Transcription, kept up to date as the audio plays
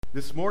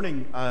This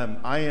morning,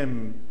 I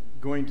am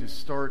going to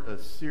start a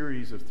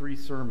series of 3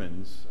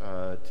 sermons.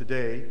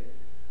 Today,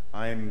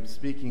 I am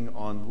speaking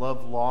on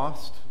love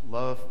lost,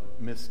 love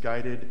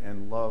misguided,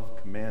 and love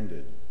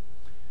commanded.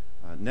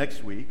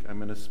 Next week, I'm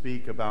going to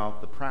speak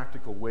about the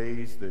practical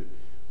ways that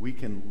we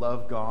can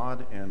love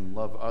God and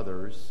love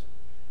others.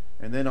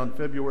 And then on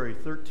February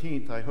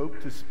 13th, I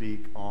hope to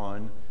speak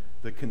on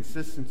the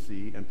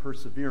consistency and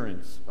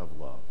perseverance of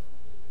love.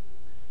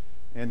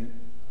 And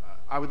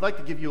I would like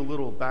to give you a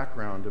little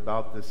background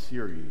about this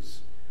series.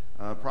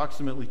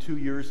 Approximately 2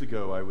 years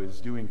ago, I was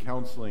doing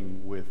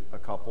counseling with a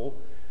couple,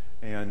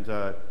 and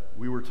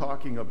we were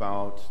talking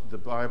about the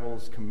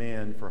Bible's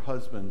command for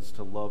husbands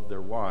to love their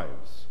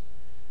wives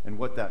and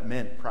what that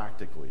meant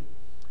practically.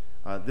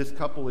 This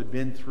couple had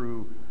been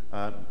through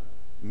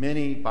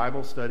many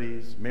Bible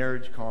studies,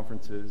 marriage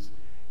conferences,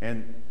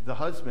 and the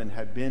husband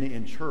had been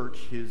in church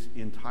his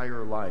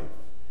entire life.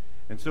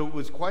 And so it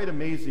was quite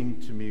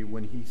amazing to me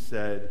when he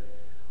said,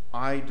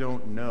 "I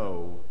don't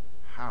know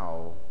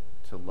how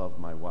to love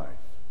my wife."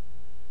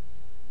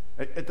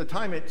 At the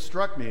time it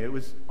struck me, it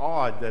was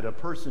odd that a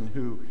person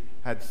who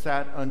had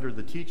sat under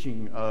the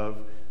teaching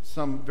of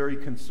some very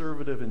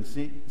conservative and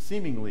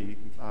seemingly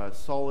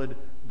solid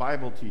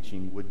Bible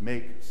teaching would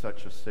make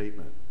such a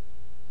statement.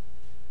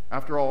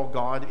 After all,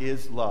 God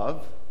is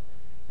love,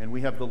 and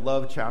we have the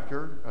love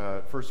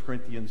chapter, 1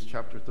 Corinthians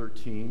chapter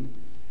 13,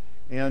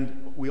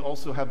 and we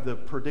also have the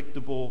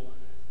predictable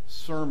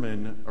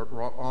sermon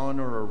on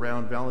or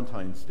around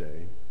Valentine's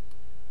Day,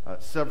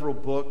 several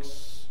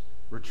books,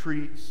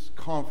 retreats,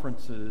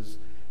 conferences,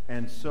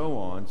 and so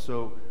on.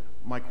 So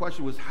my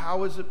question was,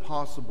 how is it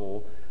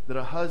possible that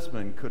a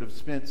husband could have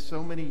spent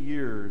so many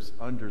years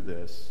under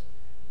this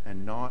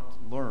and not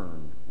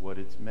learned what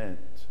it's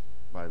meant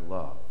by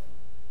love?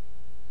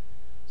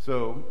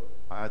 So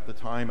at the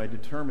time, I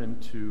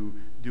determined to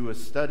do a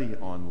study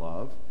on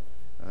love,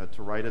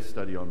 to write a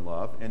study on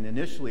love, and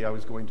initially I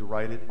was going to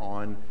write it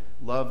on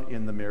love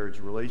in the marriage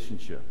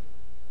relationship.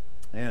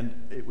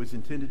 And it was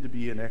intended to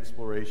be an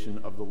exploration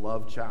of the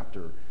love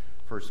chapter,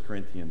 1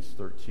 Corinthians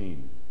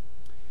 13.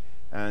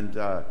 And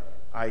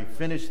I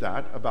finished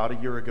that about a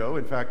year ago.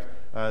 In fact,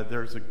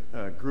 there's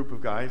a group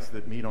of guys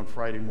that meet on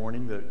Friday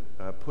morning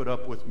that put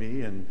up with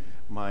me and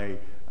my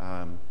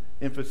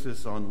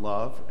emphasis on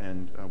love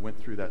and went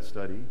through that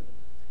study.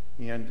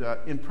 And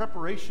in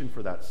preparation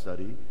for that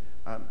study,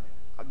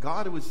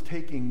 God was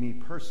taking me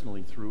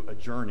personally through a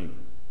journey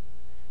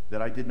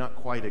that I did not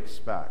quite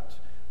expect.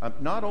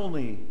 Not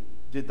only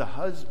did the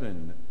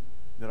husband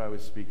that I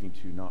was speaking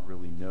to not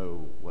really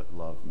know what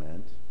love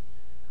meant,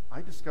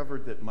 I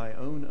discovered that my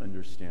own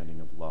understanding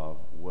of love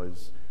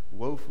was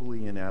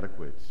woefully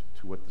inadequate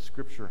to what the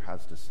Scripture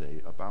has to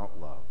say about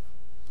love.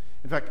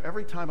 In fact,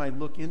 every time I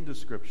look into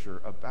Scripture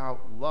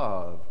about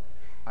love,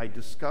 I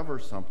discover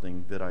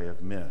something that I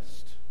have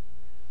missed.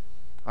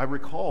 I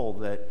recall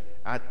that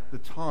at the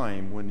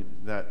time when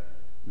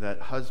that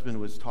husband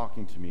was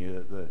talking to me,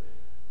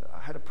 I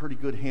had a pretty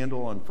good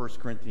handle on 1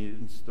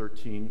 Corinthians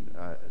 13,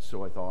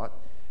 so I thought,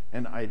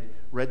 and I'd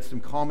read some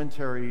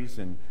commentaries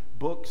and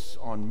books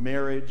on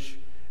marriage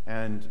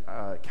and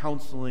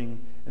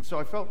counseling, and so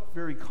I felt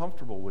very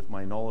comfortable with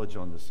my knowledge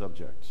on the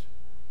subject.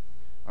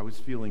 I was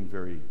feeling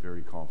very,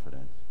 very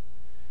confident.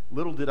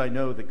 Little did I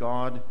know that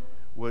God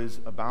was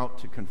about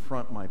to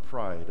confront my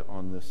pride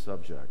on this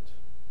subject.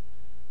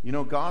 You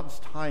know, God's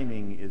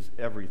timing is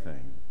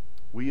everything.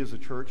 We as a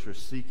church are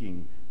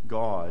seeking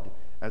God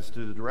as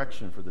to the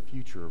direction for the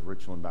future of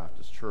Richland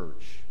Baptist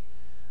Church.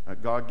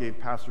 God gave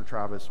Pastor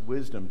Travis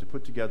wisdom to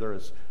put together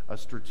a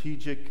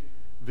strategic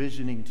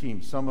visioning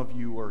team. Some of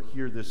you are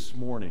here this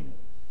morning.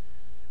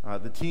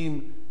 The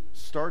team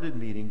started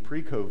meeting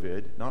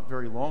pre-COVID, not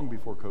very long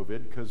before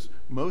COVID, because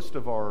most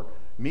of our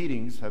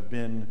meetings have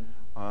been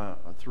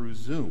through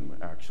Zoom,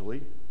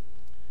 actually.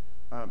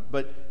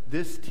 But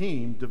this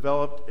team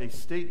developed a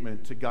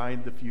statement to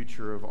guide the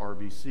future of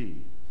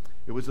RBC.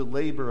 It was a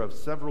labor of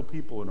several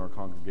people in our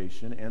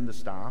congregation and the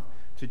staff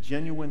to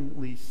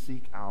genuinely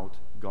seek out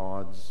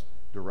God's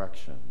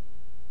direction.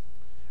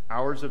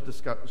 Hours of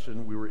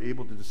discussion, we were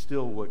able to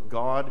distill what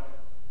God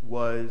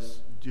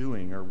was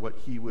doing or what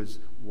he was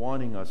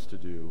wanting us to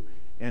do,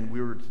 and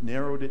we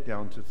narrowed it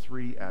down to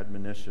 3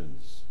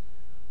 admonitions: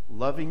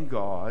 loving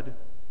God,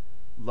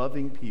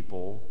 loving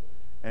people,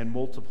 and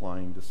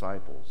multiplying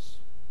disciples.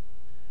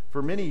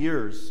 For many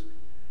years,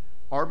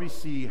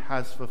 RBC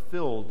has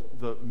fulfilled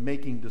the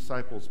making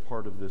disciples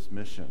part of this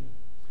mission.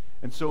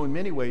 And so in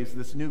many ways,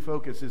 this new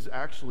focus is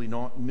actually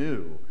not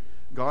new.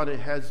 God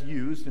has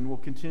used and will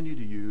continue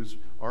to use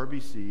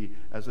RBC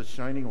as a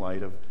shining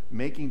light of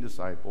making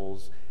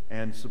disciples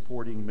and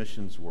supporting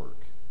missions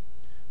work.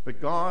 But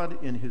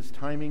God, in his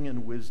timing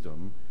and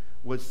wisdom,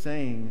 was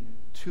saying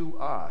to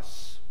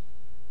us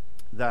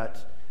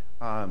that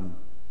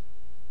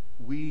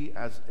we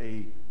as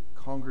a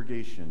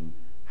congregation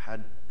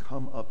had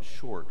come up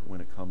short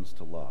when it comes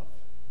to love.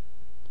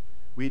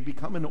 We had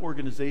become an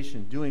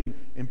organization doing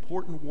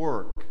important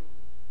work,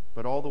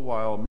 but all the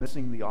while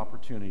missing the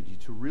opportunity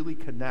to really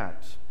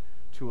connect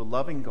to a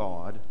loving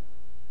God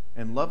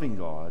and loving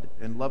God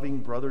and loving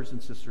brothers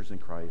and sisters in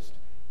Christ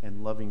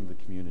and loving the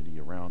community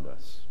around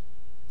us.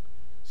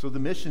 So the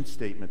mission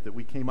statement that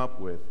we came up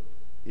with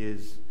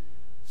is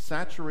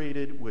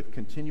saturated with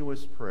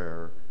continuous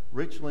prayer.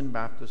 Richland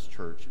Baptist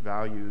Church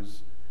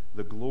values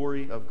the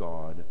glory of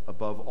God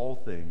above all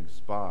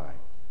things by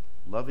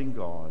loving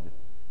God,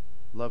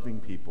 loving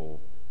people,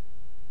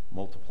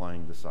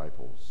 multiplying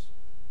disciples.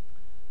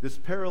 This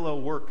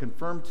parallel work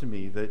confirmed to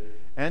me that,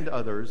 and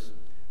others,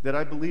 that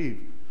I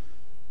believe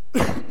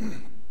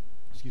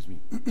excuse me,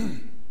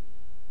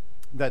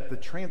 that the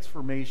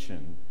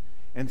transformation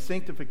and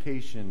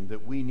sanctification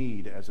that we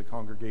need as a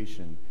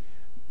congregation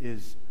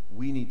is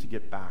we need to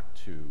get back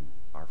to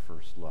our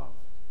first love.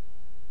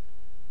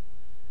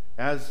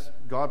 As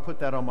God put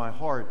that on my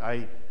heart,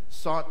 I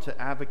sought to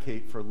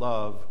advocate for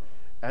love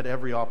at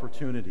every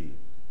opportunity.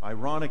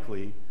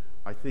 Ironically,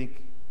 I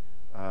think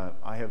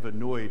I have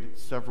annoyed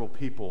several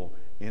people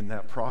in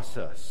that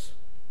process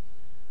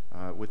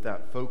with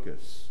that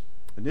focus.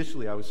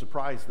 Initially, I was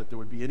surprised that there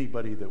would be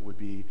anybody that would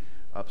be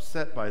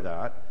upset by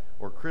that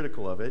or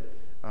critical of it.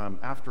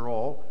 After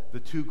all, the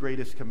two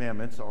greatest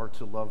commandments are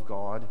to love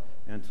God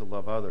and to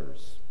love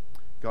others.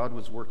 God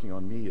was working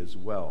on me as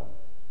well.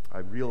 I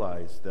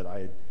realized that I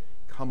had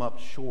come up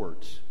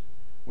short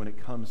when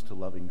it comes to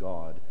loving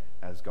God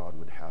as God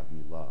would have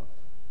me love.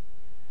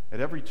 At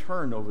every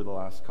turn over the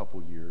last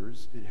couple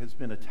years, it has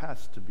been a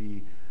test to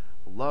be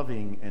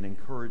loving and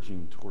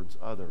encouraging towards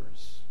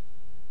others.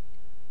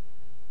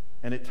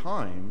 And at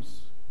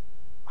times,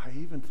 I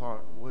even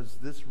thought, was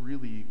this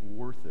really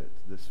worth it,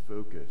 this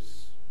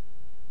focus?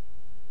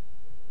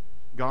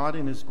 God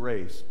in his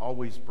grace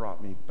always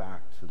brought me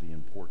back to the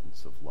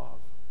importance of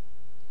love.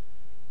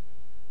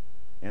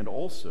 And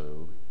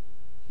also,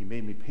 he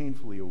made me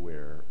painfully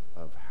aware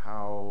of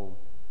how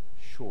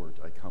short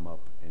I come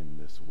up in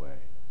this way.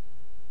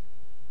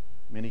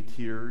 Many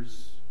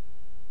tears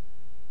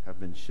have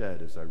been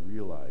shed as I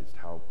realized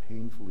how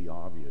painfully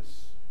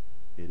obvious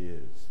it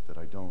is that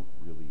I don't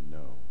really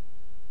know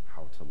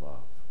how to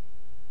love.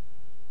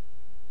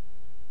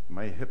 Am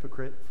I a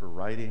hypocrite for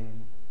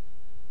writing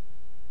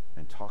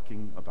and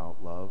talking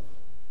about love?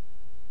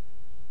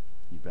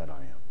 You bet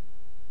I am.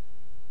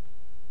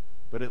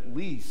 But at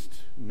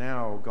least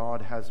now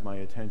God has my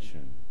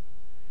attention,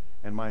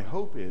 and my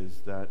hope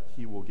is that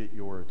he will get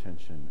your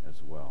attention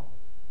as well.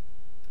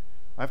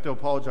 I have to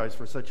apologize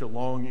for such a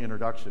long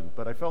introduction,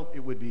 but I felt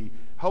it would be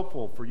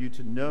helpful for you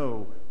to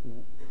know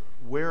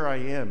where I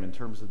am in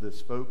terms of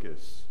this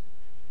focus.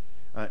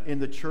 In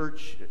the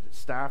church,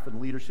 staff and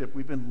leadership,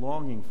 we've been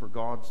longing for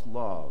God's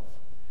love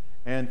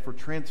and for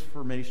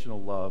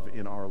transformational love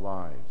in our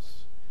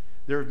lives.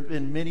 There have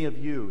been many of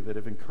you that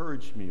have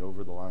encouraged me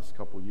over the last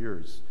couple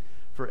years.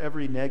 For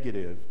every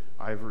negative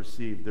I've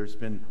received, there's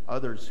been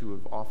others who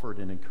have offered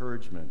an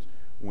encouragement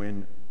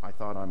when I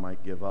thought I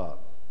might give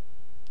up.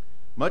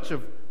 Much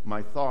of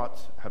my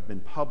thoughts have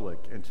been public,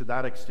 and to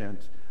that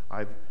extent,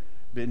 I've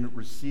been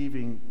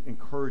receiving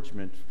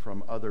encouragement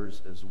from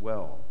others as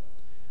well.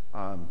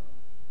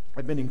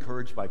 I've been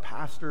encouraged by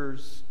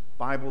pastors,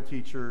 Bible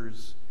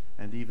teachers,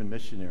 and even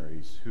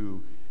missionaries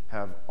who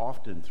have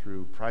often,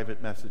 through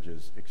private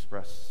messages,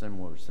 expressed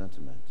similar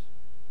sentiment.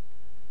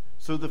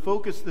 So the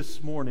focus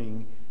this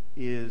morning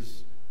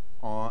is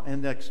on,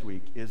 and next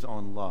week, is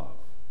on love.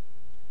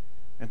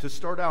 And to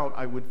start out,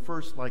 I would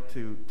first like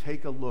to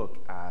take a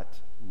look at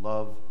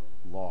love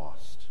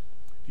lost.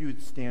 If you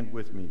would stand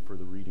with me for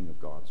the reading of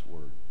God's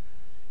word.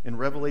 In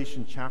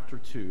Revelation chapter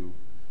 2,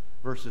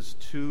 verses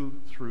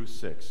 2 through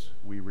 6,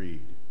 we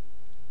read,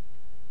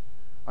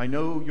 I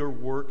know your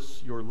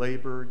works, your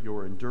labor,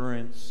 your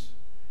endurance,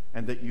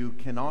 and that you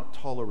cannot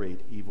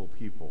tolerate evil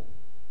people.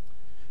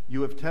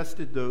 You have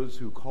tested those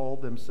who call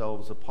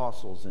themselves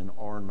apostles and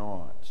are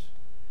not.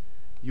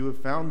 You have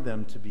found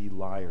them to be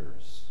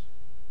liars.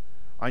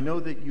 I know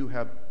that you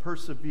have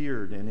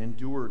persevered and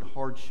endured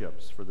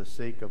hardships for the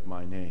sake of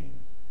my name,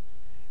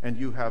 and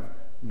you have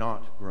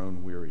not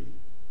grown weary.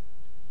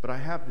 But I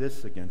have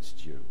this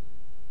against you.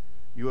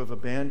 You have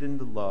abandoned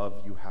the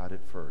love you had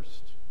at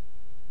first.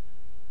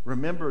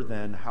 Remember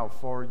then how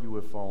far you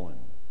have fallen.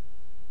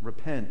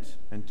 Repent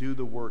and do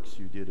the works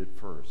you did at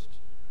first.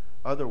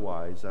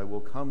 Otherwise, I will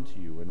come to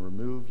you and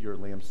remove your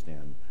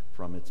lampstand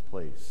from its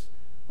place,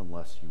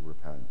 unless you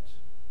repent.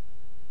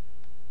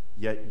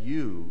 Yet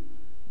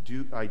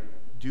I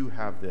do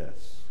have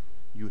this.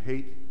 You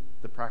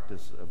hate the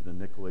practice of the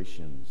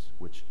Nicolaitans,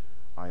 which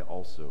I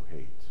also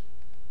hate.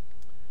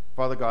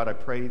 Father God, I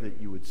pray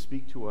that you would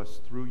speak to us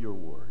through your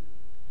word,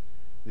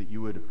 that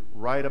you would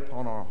write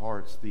upon our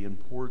hearts the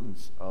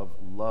importance of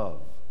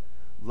love,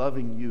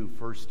 loving you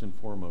first and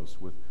foremost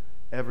with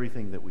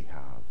everything that we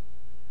have,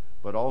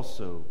 but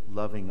also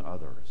loving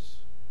others.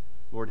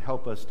 Lord,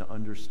 help us to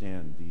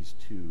understand these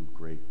two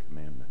great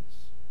commandments.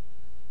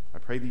 I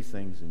pray these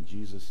things in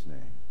Jesus'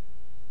 name.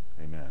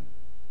 Amen.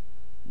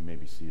 You may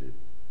be seated.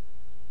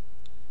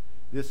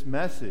 This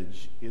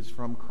message is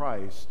from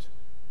Christ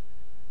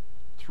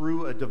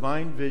through a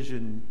divine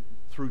vision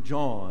through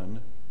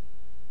John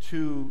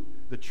to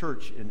the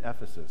church in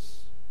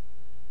Ephesus.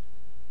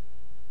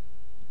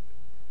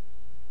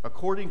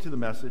 According to the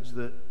message,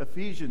 the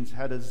Ephesians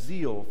had a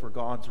zeal for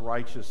God's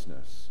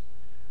righteousness.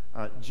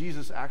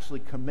 Jesus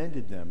actually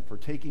commended them for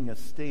taking a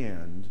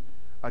stand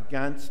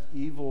against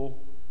evil,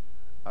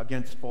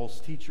 against false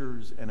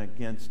teachers, and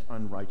against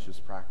unrighteous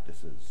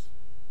practices.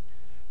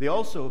 They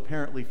also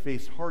apparently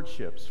faced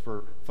hardships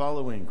for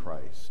following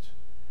Christ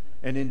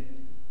and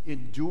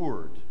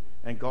endured,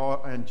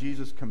 and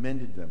Jesus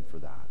commended them for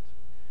that.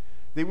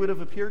 They would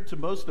have appeared to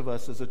most of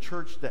us as a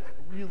church that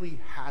really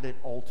had it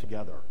all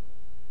together.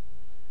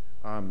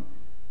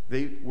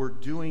 They were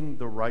doing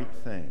the right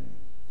thing.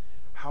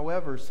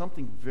 However,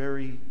 something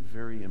very,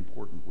 very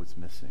important was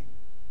missing: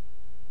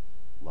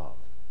 love.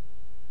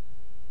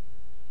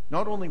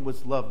 Not only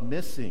was love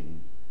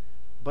missing,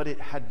 but it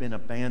had been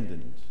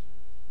abandoned.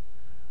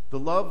 The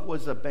love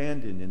was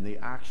abandoned in the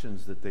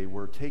actions that they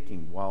were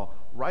taking. While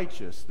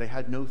righteous, they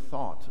had no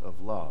thought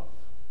of love.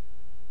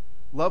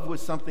 Love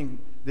was something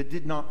that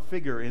did not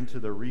figure into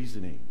their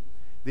reasoning.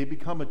 They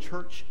become a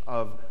church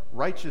of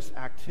righteous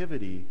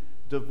activity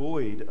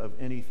devoid of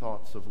any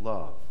thoughts of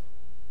love.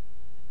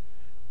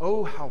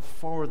 Oh, how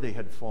far they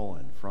had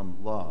fallen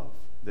from love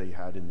they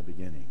had in the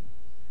beginning.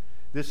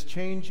 This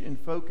change in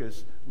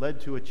focus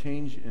led to a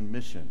change in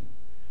mission.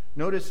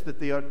 Notice that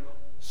they had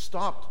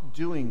stopped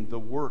doing the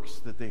works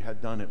that they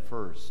had done at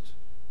first.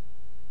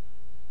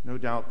 No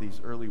doubt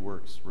these early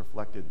works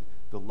reflected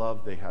the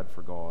love they had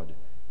for God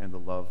and the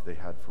love they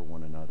had for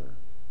one another.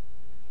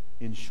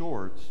 In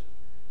short,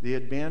 they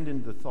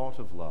abandoned the thought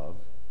of love.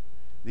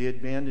 They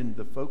abandoned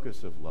the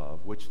focus of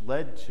love, which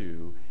led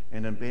to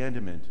an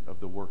abandonment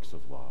of the works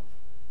of love.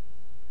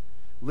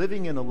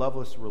 Living in a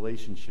loveless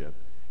relationship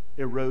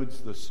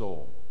erodes the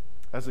soul.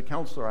 As a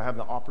counselor, I have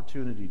the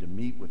opportunity to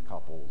meet with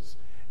couples,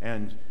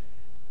 and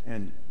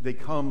they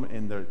come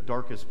in the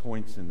darkest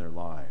points in their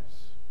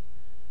lives.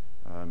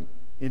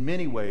 In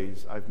many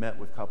ways, I've met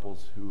with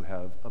couples who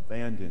have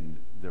abandoned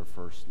their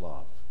first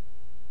love.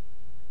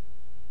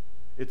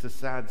 It's a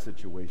sad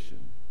situation.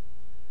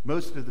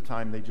 Most of the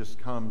time, they just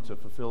come to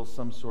fulfill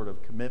some sort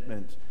of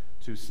commitment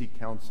to seek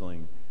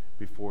counseling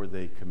before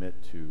they commit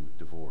to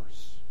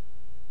divorce.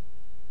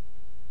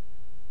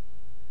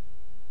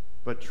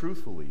 But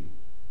truthfully,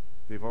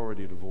 they've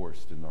already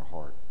divorced in their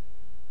heart.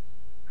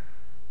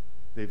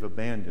 They've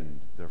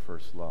abandoned their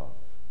first love.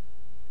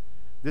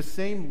 This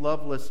same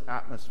loveless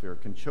atmosphere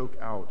can choke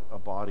out a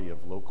body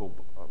of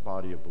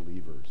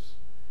believers.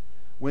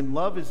 When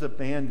love is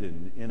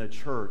abandoned in a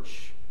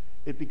church,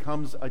 it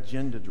becomes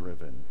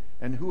agenda-driven,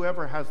 and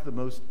whoever has the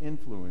most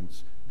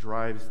influence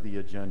drives the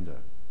agenda.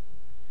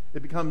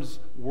 It becomes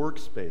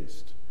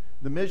works-based.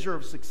 The measure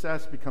of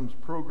success becomes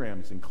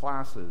programs and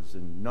classes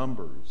and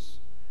numbers.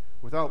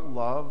 Without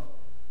love,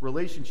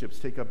 relationships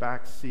take a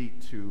back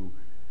seat to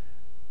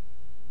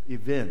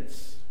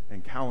events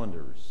and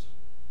calendars.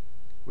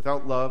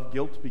 Without love,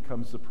 guilt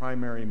becomes the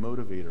primary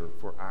motivator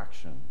for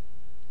action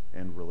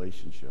and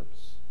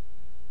relationships.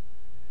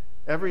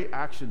 Every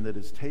action that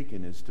is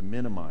taken is to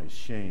minimize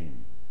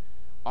shame.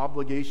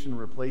 Obligation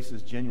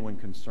replaces genuine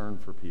concern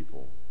for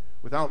people.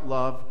 Without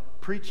love,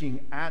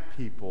 preaching at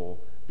people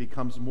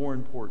becomes more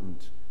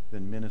important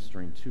than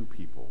ministering to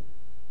people.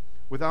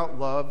 Without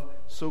love,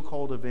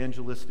 so-called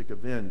evangelistic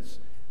events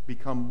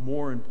become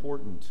more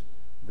important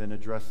than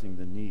addressing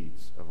the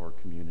needs of our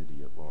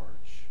community at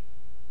large.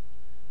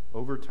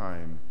 Over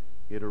time,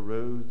 it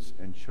erodes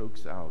and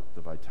chokes out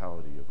the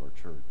vitality of our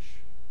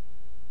church.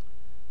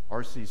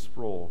 R.C.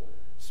 Sproul,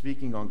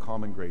 speaking on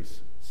common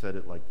grace, said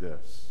it like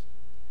this: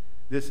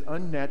 "This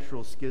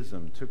unnatural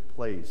schism took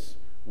place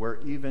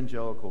where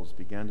evangelicals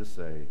began to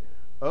say,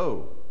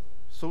 'Oh,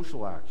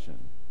 social action,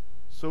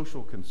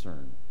 social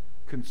concern,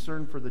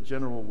 concern for the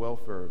general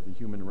welfare of the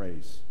human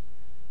race,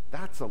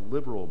 that's a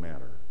liberal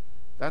matter.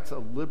 That's a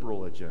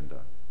liberal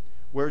agenda.'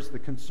 Whereas the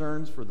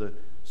concerns for the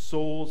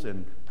souls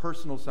and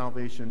personal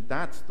salvation,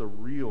 that's the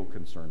real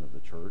concern of the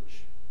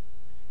church.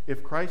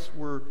 If Christ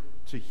were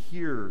to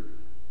hear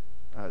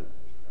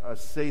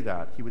us say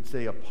that, he would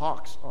say, 'A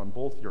pox on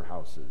both your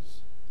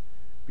houses.'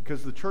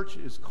 Because the church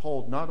is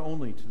called not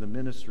only to the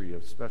ministry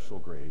of special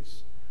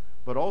grace,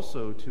 but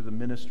also to the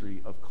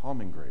ministry of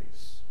common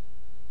grace.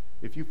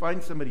 If you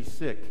find somebody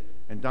sick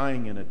and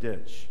dying in a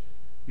ditch,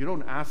 you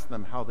don't ask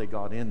them how they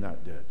got in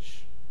that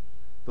ditch.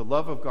 The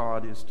love of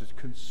God is to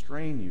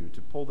constrain you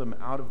to pull them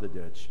out of the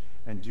ditch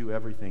and do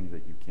everything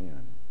that you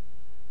can.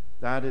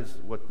 That is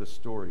what the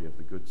story of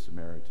the Good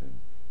Samaritan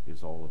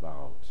is all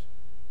about."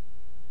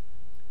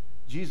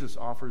 Jesus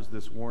offers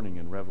this warning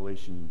in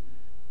Revelation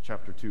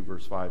chapter 2,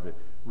 verse 5.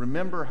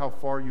 "Remember how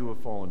far you have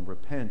fallen.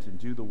 Repent and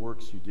do the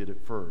works you did at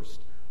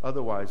first.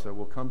 Otherwise, I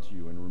will come to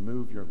you and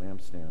remove your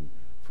lampstand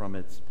from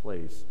its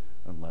place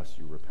unless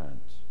you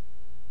repent."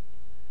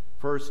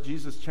 First,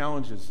 Jesus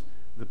challenges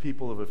the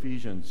people of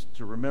Ephesians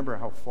to remember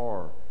how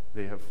far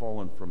they have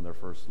fallen from their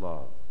first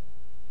love.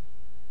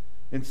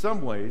 In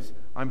some ways,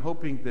 I'm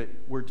hoping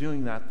that we're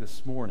doing that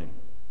this morning.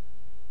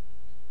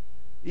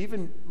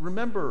 Even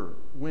remember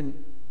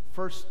when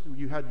first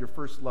you had your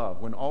first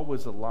love, when all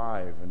was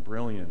alive and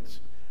brilliant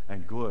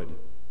and good.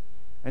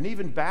 And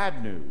even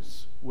bad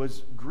news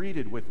was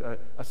greeted with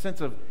a sense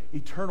of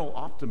eternal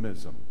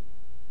optimism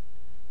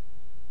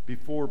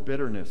before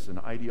bitterness and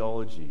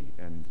ideology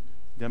and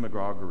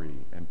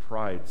demagoguery and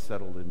pride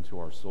settled into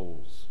our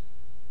souls.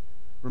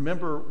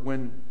 Remember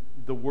when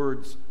the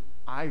words,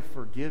 "I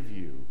forgive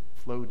you,"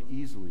 flowed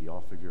easily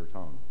off of your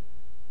tongue.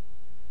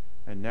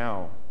 And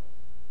now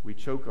we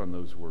choke on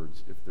those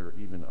words if they're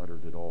even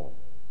uttered at all.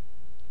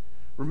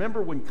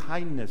 Remember when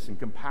kindness and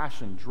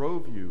compassion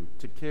drove you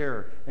to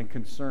care and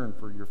concern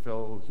for your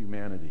fellow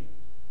humanity.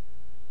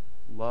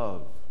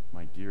 Love,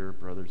 my dear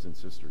brothers and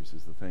sisters,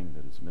 is the thing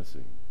that is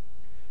missing.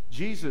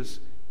 Jesus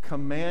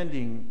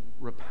commanding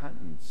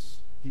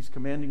repentance. He's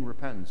commanding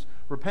repentance.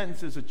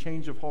 Repentance is a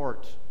change of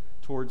heart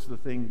towards the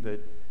thing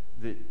that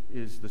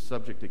is the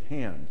subject at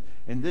hand.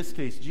 In this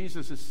case,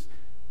 Jesus is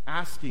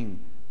asking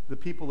the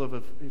people of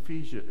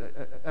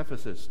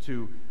Ephesus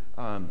to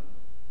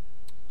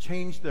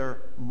change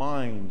their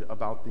mind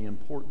about the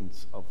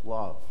importance of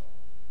love.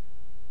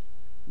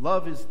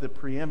 Love is the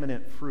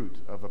preeminent fruit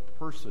of a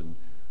person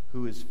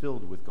who is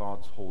filled with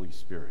God's Holy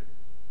Spirit.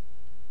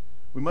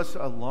 We must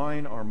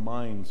align our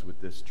minds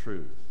with this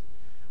truth.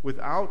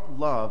 Without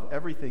love,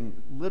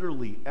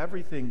 literally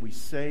everything we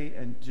say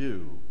and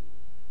do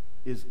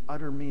is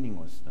utter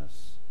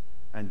meaninglessness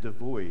and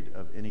devoid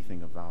of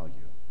anything of value.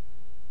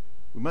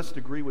 We must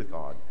agree with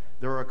God.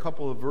 There are a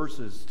couple of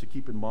verses to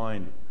keep in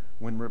mind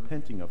when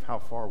repenting of how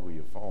far we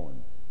have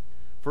fallen.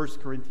 1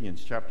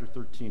 Corinthians chapter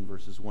 13,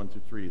 verses 1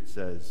 through 3, it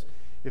says,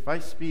 "If I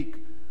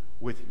speak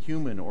with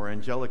human or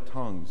angelic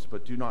tongues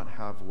but do not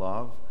have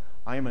love,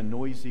 I am a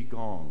noisy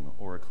gong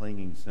or a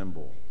clanging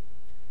cymbal.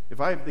 If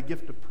I have the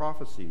gift of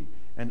prophecy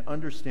and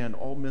understand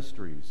all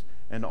mysteries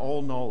and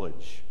all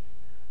knowledge,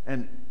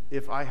 and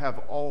if I have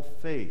all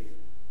faith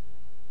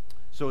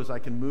so as I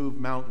can move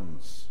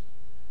mountains,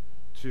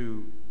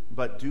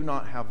 but do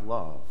not have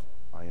love,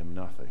 I am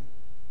nothing.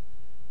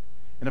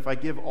 And if I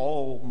give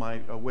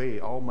away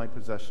all my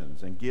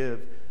possessions and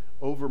give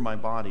over my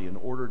body in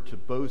order to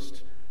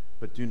boast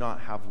but do not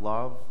have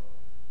love,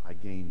 I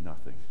gain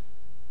nothing."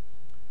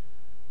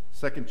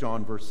 2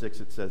 John verse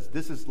 6, it says,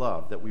 "This is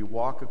love, that we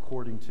walk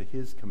according to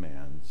his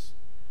commands.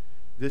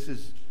 This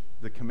is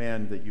the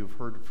command that you've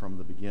heard from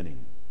the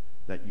beginning,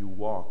 that you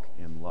walk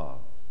in love."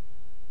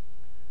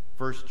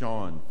 1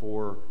 John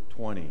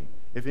 4:20,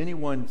 "If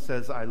anyone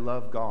says, 'I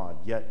love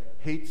God,' yet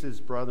hates his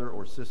brother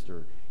or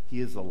sister, he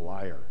is a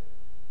liar.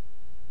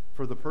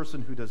 For the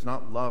person who does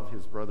not love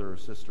his brother or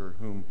sister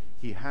whom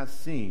he has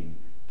seen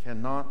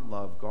cannot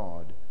love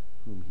God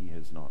whom he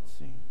has not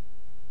seen."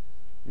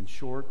 In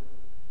short,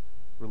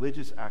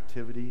 religious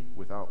activity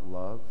without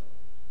love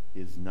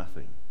is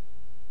nothing.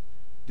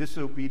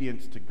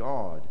 Disobedience to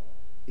God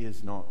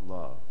is not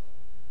love.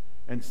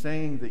 And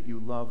saying that you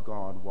love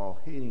God while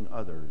hating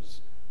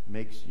others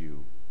makes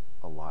you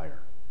a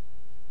liar.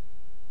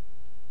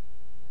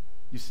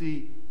 You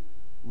see,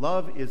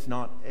 love is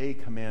not a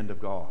command of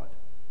God.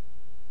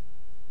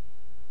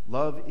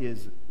 Love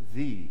is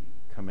the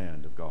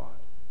command of God.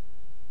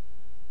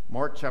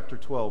 Mark chapter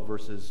 12,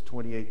 verses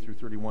 28 through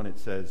 31, it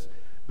says,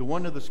 "The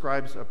one of the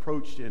scribes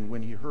approached, and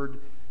when he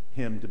heard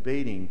him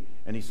debating,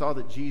 and he saw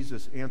that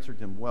Jesus answered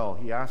him well,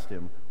 he asked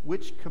him,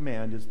 'Which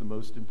command is the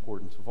most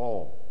important of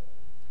all?'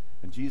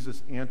 And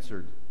Jesus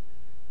answered,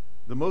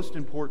 'The most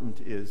important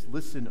is,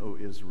 listen, O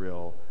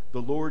Israel,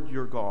 the Lord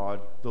your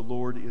God, the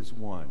Lord is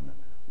one.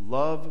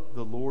 Love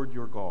the Lord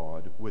your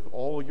God with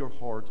all your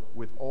heart,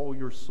 with all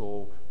your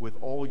soul, with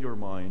all your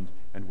mind,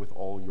 and with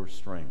all your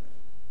strength.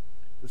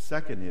 The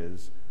second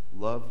is,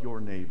 love your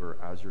neighbor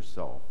as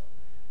yourself.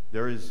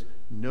 There is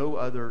no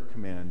other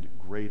command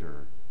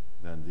greater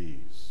than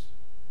these."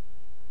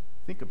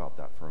 Think about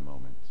that for a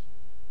moment.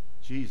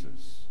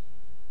 Jesus,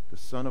 the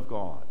Son of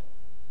God,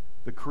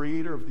 the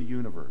creator of the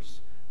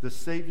universe, the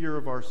Savior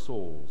of our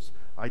souls,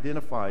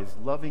 identifies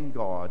loving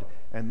God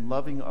and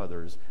loving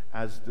others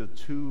as the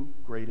two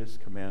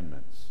greatest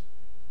commandments.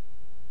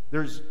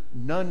 There's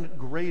none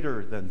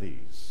greater than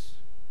these.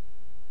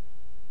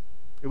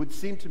 It would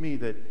seem to me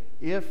that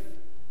if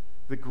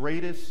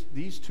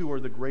these two are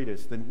the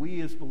greatest, then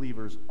we as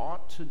believers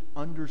ought to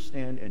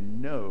understand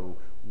and know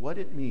what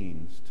it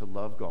means to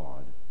love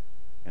God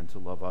and to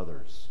love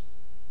others.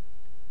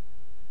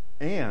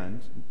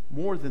 And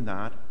more than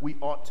that, we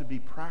ought to be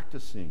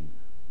practicing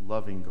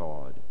loving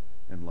God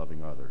and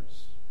loving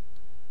others.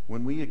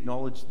 When we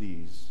acknowledge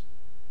these,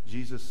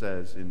 Jesus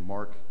says in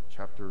Mark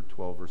chapter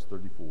 12, verse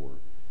 34,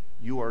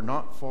 "You are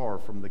not far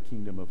from the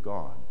kingdom of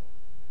God."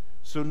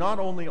 So not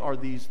only are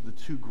these the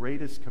two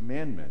greatest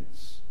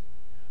commandments,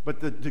 but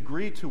the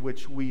degree to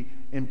which we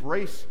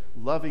embrace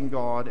loving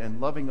God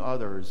and loving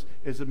others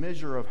is a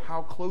measure of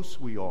how close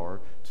we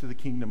are to the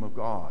kingdom of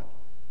God.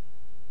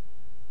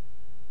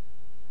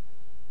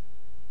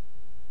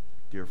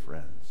 Dear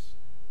friends,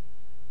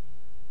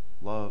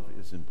 love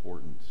is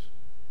important.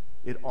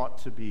 It ought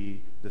to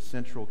be the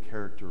central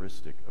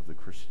characteristic of the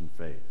Christian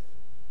faith.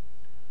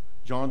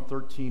 John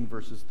 13,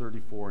 verses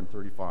 34 and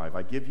 35,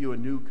 "I give you a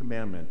new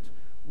commandment,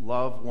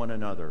 love one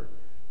another.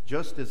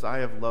 Just as I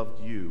have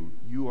loved you,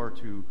 you are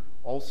to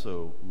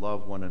also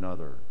love one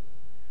another.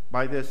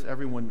 By this,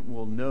 everyone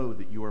will know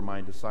that you are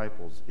my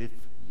disciples if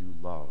you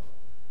love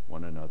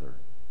one another.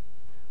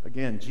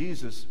 Again,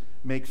 Jesus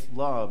makes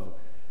love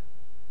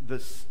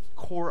the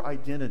core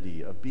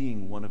identity of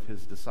being one of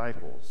his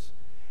disciples.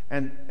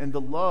 And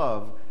the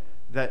love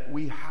that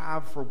we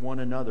have for one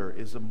another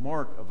is a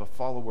mark of a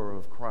follower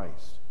of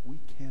Christ. We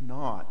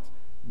cannot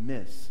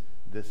miss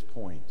this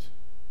point.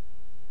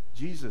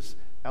 Jesus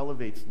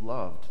elevates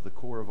love to the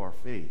core of our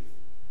faith.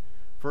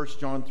 1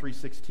 John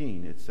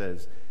 3:16, it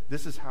says,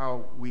 "This is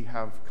how we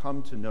have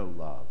come to know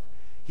love.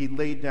 He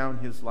laid down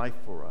his life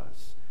for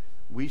us.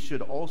 We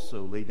should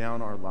also lay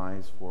down our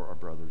lives for our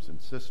brothers and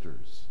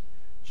sisters."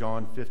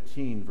 John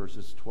 15,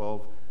 verses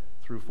 12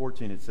 through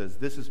 14, it says,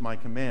 "This is my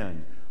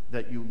command,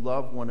 that you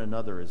love one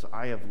another as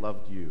I have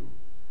loved you.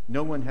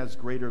 No one has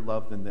greater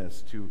love than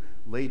this, to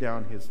lay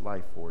down his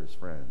life for his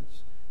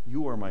friends.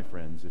 You are my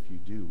friends if you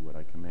do what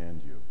I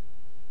command you."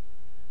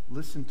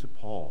 Listen to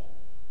Paul.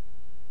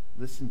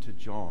 Listen to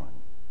John.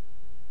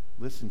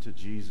 Listen to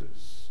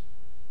Jesus.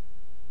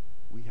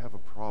 We have a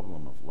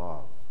problem of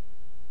love.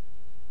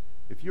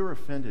 If you're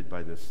offended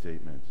by this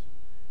statement,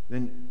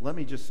 then let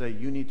me just say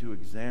you need to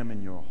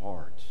examine your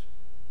heart.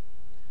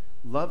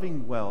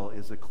 Loving well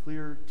is a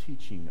clear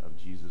teaching of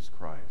Jesus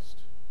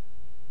Christ.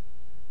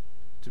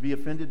 To be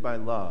offended by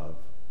love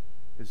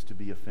is to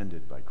be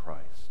offended by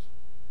Christ.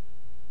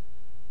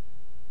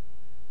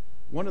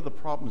 One of the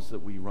problems that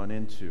we run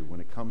into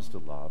when it comes to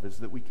love is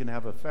that we can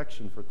have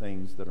affection for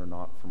things that are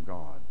not from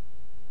God.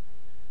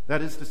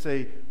 That is to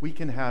say, we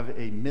can have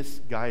a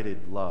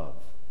misguided love.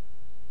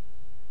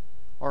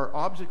 Our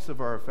objects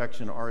of our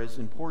affection are as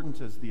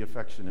important as the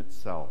affection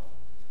itself.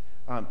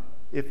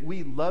 If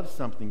we love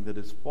something that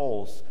is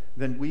false,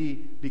 then we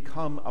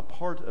become a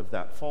part of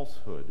that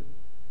falsehood.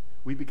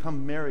 We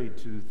become married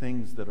to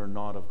things that are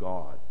not of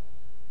God.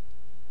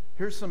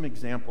 Here's some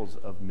examples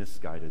of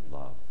misguided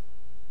love.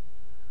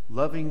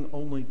 Loving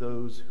only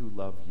those who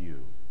love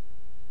you.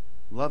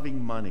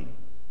 Loving money.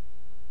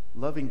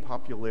 Loving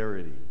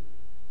popularity.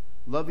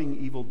 Loving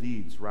evil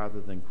deeds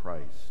rather than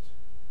Christ.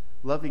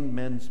 Loving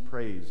men's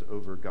praise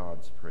over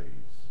God's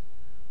praise.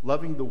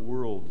 Loving the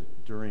world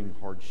during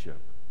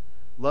hardship.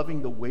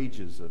 Loving the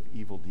wages of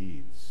evil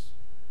deeds.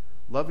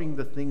 Loving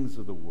the things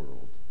of the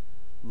world.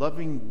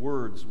 Loving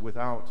words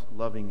without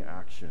loving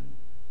action.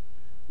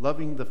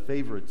 Loving the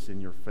favorites in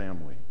your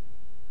family.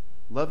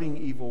 Loving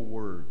evil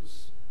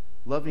words.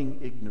 Loving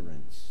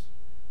ignorance.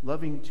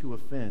 Loving to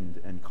offend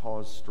and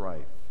cause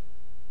strife.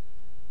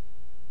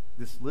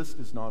 This list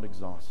is not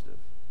exhaustive.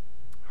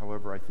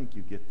 However, I think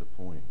you get the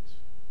point.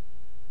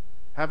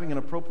 Having an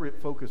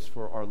appropriate focus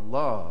for our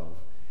love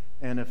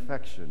and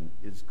affection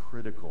is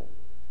critical.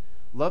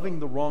 Loving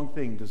the wrong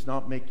thing does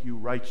not make you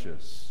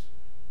righteous.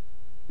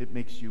 It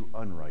makes you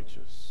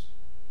unrighteous.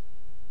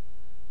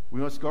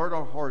 We must guard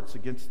our hearts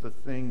against the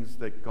things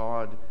that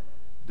God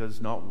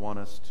does not want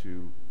us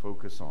to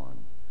focus on.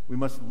 We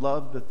must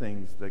love the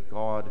things that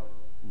God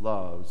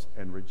loves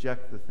and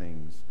reject the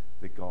things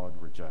that God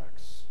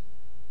rejects.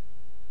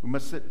 We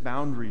must set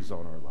boundaries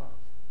on our love.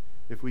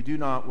 If we do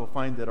not, we'll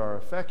find that our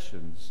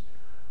affections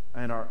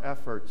and our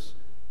efforts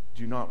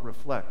do not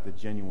reflect the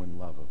genuine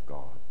love of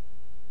God.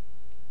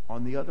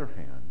 On the other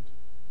hand,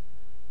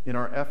 in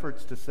our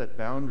efforts to set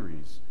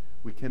boundaries,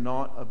 we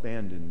cannot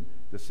abandon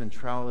the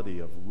centrality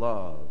of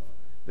love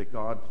that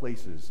God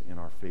places in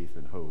our faith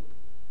and hope.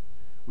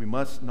 We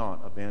must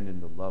not abandon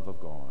the love of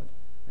God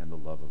and the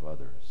love of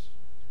others.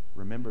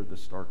 Remember the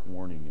stark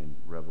warning in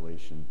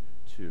Revelation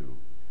 2.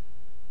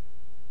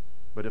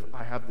 But if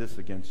I have this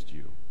against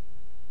you,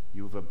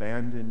 you have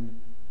abandoned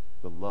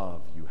the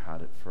love you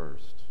had at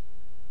first.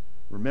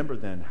 Remember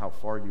then how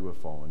far you have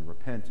fallen.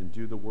 Repent and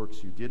do the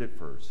works you did at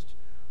first.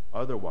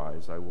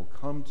 Otherwise, I will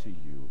come to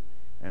you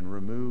and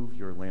remove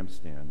your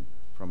lampstand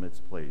from its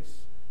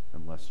place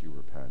unless you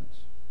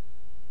repent.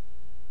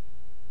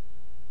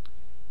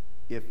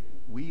 If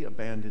we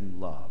abandon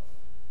love,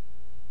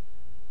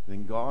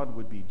 then God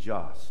would be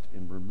just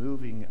in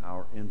removing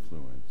our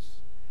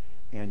influence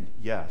and,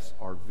 yes,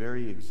 our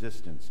very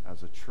existence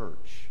as a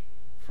church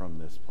from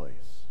this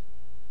place.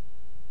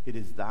 It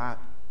is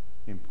that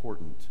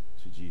important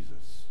to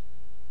Jesus,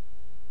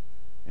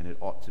 and it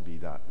ought to be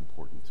that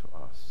important to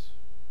us.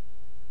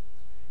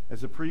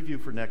 As a preview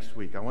for next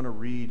week, I want to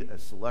read a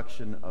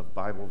selection of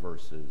Bible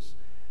verses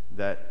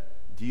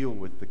that deal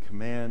with the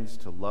commands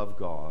to love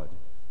God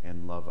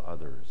and love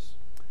others.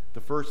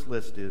 The first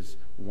list is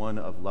one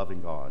of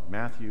loving God.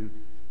 Matthew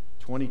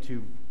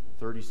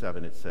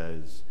 22:37, it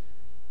says,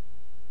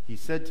 He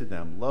said to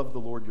them, "Love the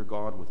Lord your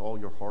God with all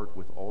your heart,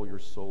 with all your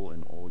soul,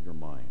 and all your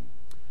mind."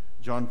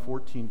 John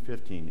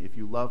 14:15, "If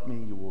you love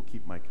me, you will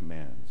keep my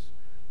commands."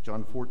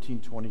 John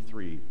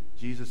 14:23,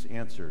 Jesus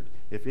answered,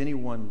 "If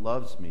anyone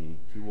loves me,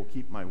 he will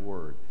keep my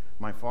word.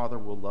 My Father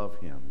will love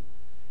him,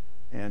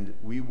 and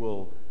we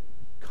will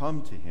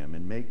come to him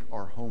and make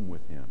our home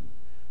with him."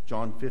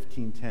 John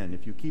 15:10,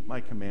 "If you keep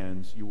my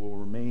commands, you will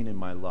remain in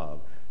my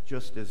love,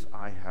 just as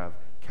I have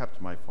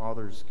kept my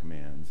Father's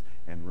commands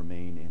and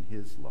remain in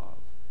his love."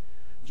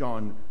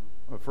 John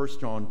 1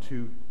 John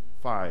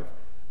 2:5.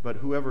 But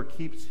whoever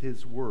keeps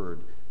his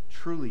word,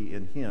 truly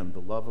in him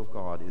the love of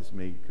God is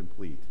made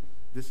complete.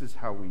 This is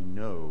how we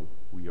know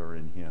we are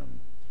in him.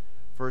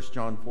 1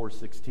 John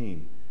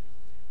 4:16.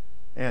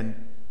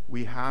 And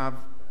we have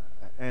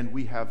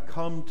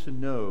come to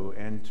know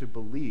and to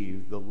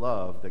believe the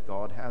love that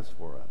God has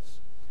for us.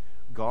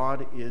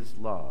 God is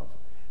love,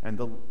 and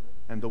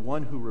the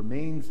one who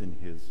remains in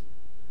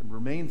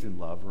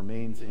love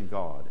remains in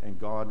God, and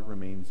God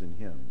remains in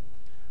him.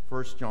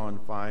 1 John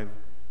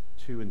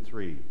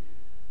 5:2-3.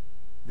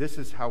 This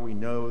is how we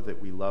know that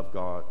we love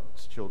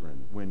God's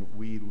children, when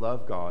we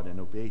love God and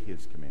obey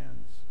his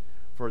commands.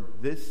 For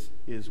this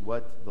is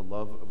what the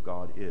love of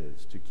God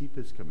is, to keep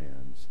his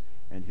commands,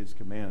 and his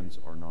commands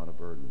are not a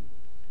burden.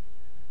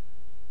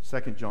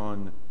 2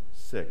 John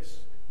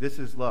 6. This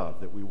is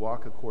love, that we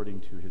walk according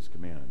to his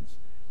commands.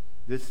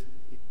 This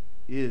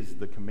is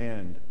the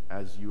command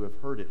as you have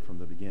heard it from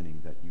the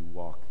beginning, that you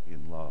walk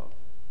in love.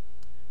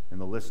 And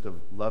the list of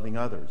loving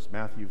others,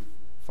 Matthew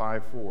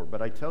 5:4.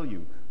 But I tell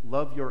you,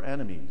 love your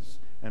enemies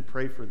and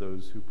pray for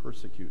those who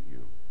persecute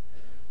you.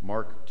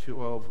 Mark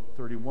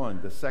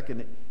 12:31. The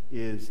second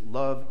is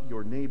love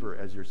your neighbor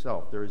as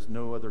yourself. There is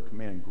no other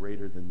command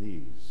greater than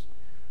these.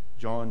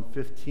 John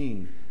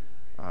 15,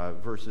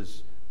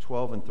 verses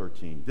 12 and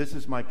 13. This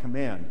is my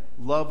command.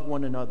 Love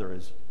one another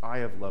as I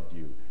have loved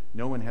you.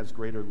 No one has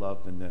greater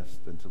love than this,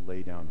 than to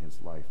lay down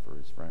his life for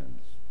his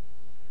friends.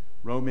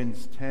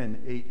 Romans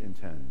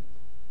 10:8-10.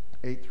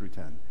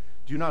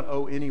 Do not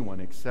owe anyone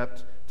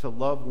except to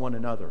love one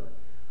another.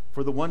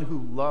 For the one who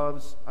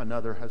loves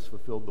another has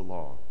fulfilled the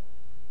law.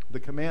 The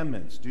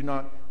commandments, do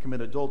not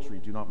commit adultery,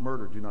 do not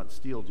murder, do not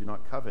steal, do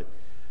not covet,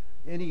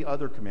 any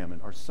other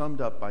commandment are summed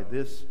up by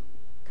this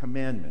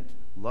commandment: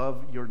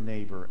 love your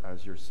neighbor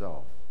as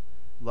yourself.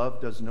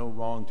 Love does no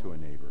wrong to a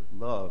neighbor.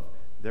 Love,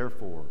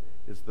 therefore,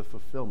 is the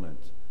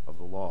fulfillment of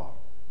the law.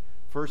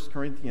 1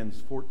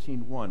 Corinthians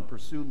 14:1.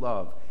 Pursue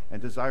love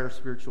and desire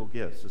spiritual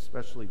gifts,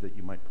 especially that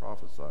you might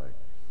prophesy.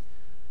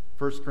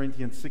 1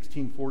 Corinthians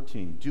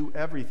 16:14. Do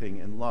everything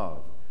in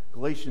love.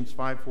 Galatians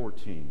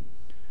 5:14.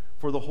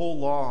 For the whole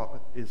law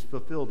is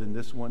fulfilled in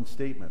this one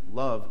statement: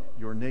 love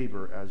your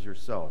neighbor as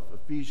yourself.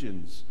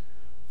 Ephesians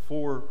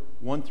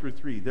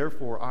 4:1-3.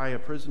 Therefore, I, a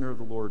prisoner of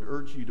the Lord,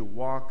 urge you to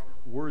walk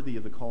worthy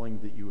of the calling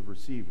that you have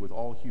received, with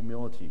all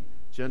humility,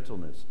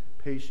 gentleness,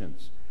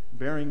 patience,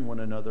 bearing one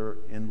another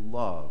in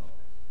love,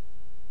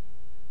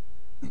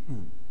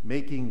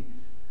 making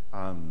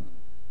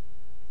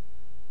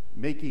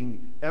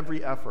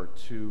every effort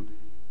to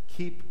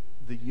keep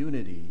the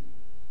unity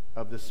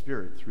of the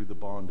Spirit through the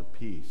bond of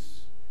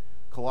peace.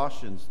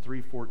 Colossians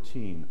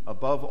 3:14.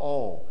 Above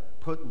all,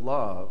 put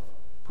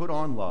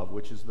on love,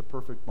 which is the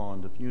perfect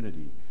bond of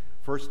unity.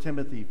 1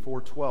 Timothy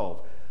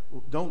 4:12.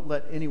 Don't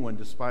let anyone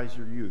despise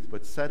your youth,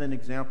 but set an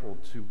example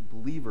to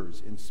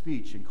believers in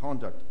speech, in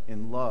conduct,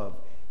 in love,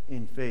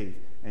 in faith,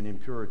 and in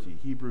purity.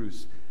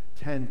 Hebrews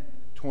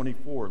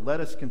 10:24. Let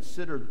us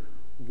consider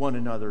one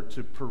another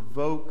to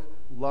provoke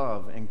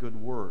love and good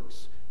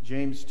works.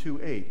 James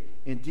 2:8.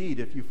 Indeed,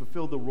 if you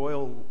fulfill the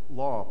royal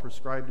law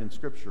prescribed in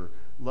Scripture,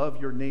 love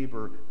your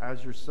neighbor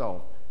as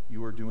yourself,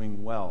 you are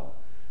doing well.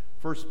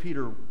 1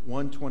 Peter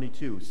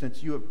 1:22.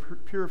 Since you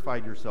have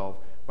purified yourself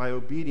by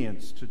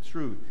obedience to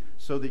truth,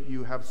 so that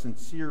you have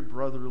sincere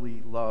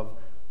brotherly love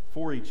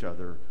for each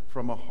other,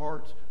 from a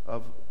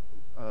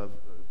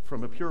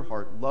pure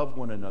heart, love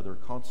one another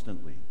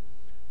constantly.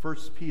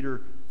 1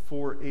 Peter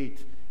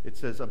 4:8. It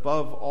says,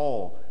 above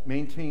all,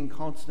 maintain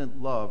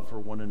constant love for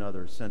one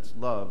another, since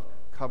love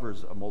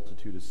covers a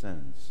multitude of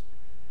sins.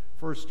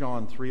 1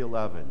 John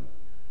 3:11.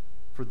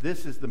 For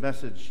this is the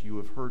message you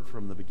have heard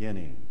from the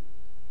beginning.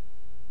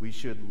 We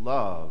should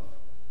love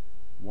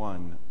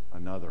one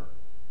another.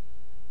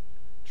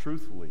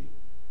 Truthfully,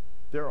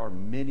 there are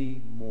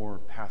many more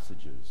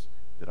passages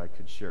that I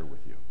could share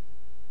with you.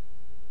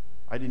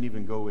 I didn't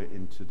even go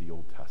into the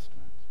Old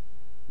Testament.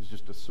 It was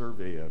just a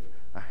survey of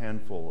a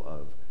handful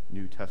of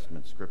New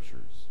Testament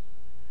scriptures.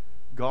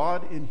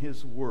 God in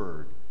his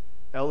word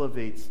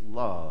elevates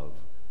love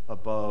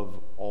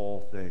above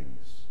all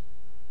things.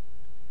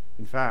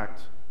 In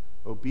fact,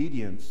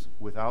 obedience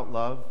without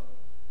love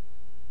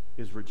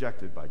is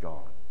rejected by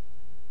God.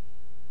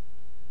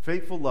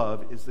 Faithful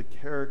love is the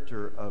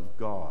character of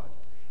God.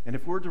 And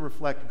if we're to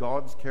reflect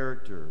God's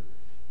character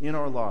in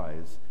our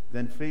lives,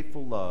 then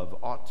faithful love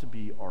ought to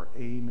be our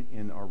aim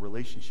in our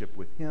relationship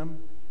with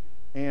him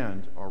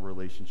and our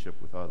relationship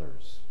with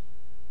others.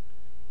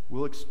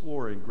 We'll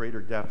explore in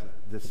greater depth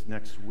this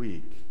next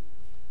week.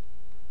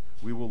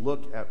 We will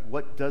look at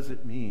what does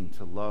it mean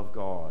to love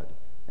God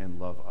and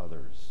love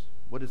others.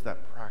 What does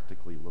that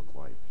practically look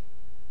like?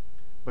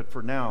 But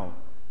for now,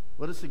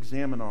 let us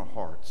examine our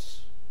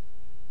hearts,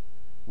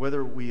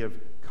 whether we have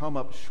come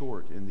up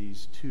short in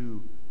these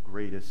two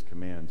greatest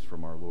commands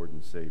from our Lord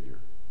and Savior.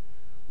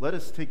 Let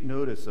us take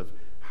notice of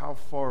how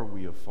far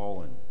we have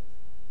fallen.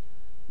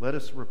 Let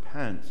us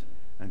repent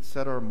and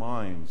set our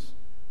minds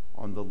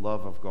on the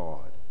love of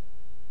God.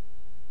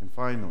 And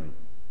finally,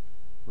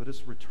 let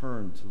us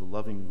return to the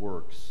loving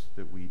works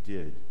that we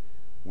did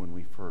when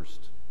we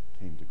first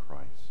came to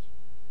Christ.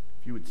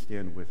 If you would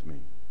stand with me.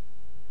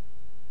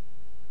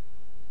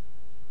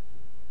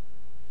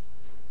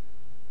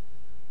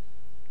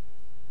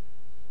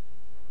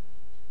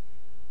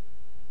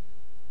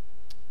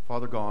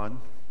 Father God,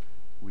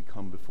 we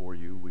come before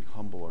you. We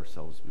humble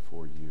ourselves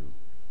before you.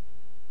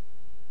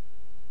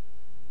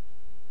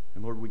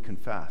 And Lord, we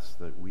confess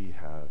that we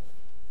have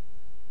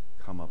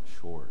come up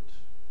short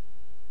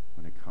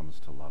when it comes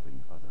to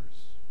loving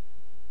others.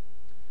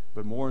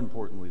 But more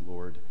importantly,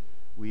 Lord,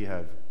 we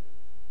have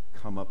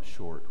come up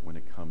short when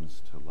it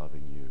comes to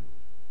loving you.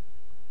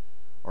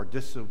 Our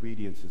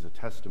disobedience is a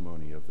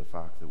testimony of the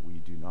fact that we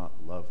do not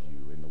love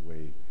you in the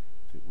way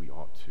that we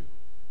ought to.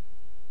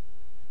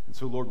 And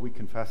so, Lord, we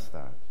confess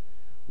that.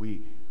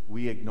 We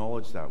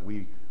acknowledge that.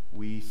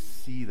 We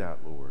see that,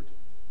 Lord.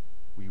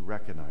 We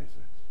recognize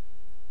it.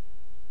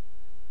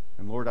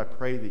 And Lord, I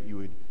pray that you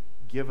would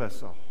give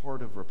us a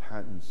heart of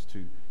repentance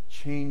to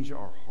change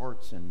our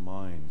hearts and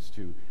minds,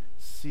 to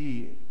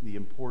see the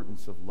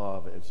importance of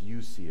love as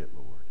you see it,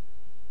 Lord.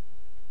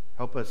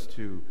 Help us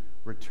to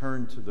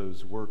return to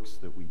those works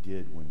that we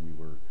did when we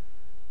were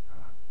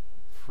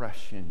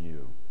fresh in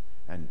you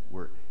and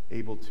were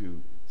able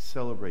to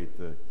celebrate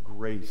the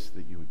grace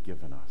that you had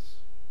given us.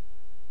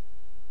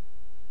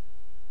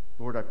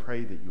 Lord, I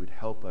pray that you would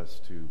help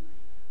us to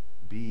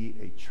be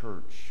a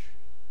church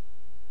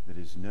that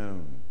is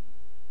known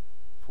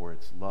for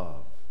its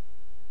love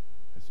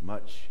as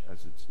much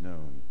as it's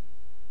known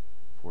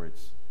for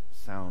its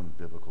sound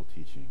biblical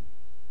teaching.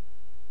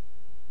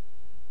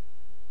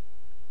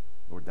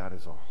 Lord, that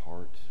is our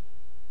heart.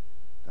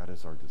 That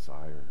is our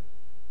desire.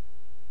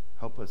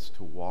 Help us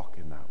to walk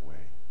in that way.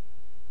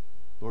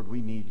 Lord,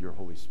 we need your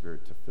Holy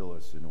Spirit to fill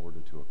us in order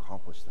to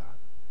accomplish that.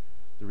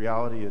 The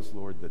reality is,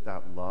 Lord,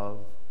 that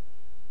love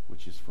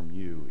which is from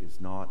you is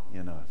not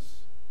in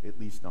us, at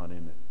least not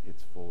in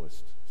its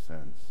fullest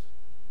sense.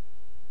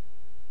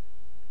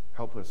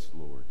 Help us,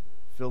 Lord.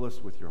 Fill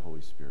us with your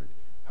Holy Spirit.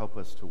 Help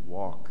us to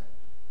walk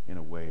in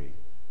a way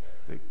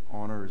that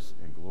honors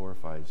and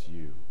glorifies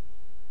you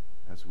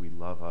as we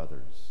love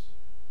others,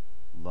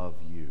 love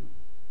you,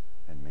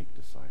 and make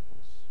disciples.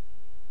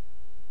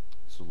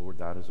 So, Lord,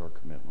 that is our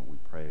commitment, we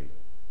pray.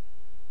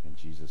 In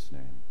Jesus'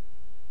 name,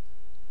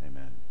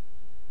 amen.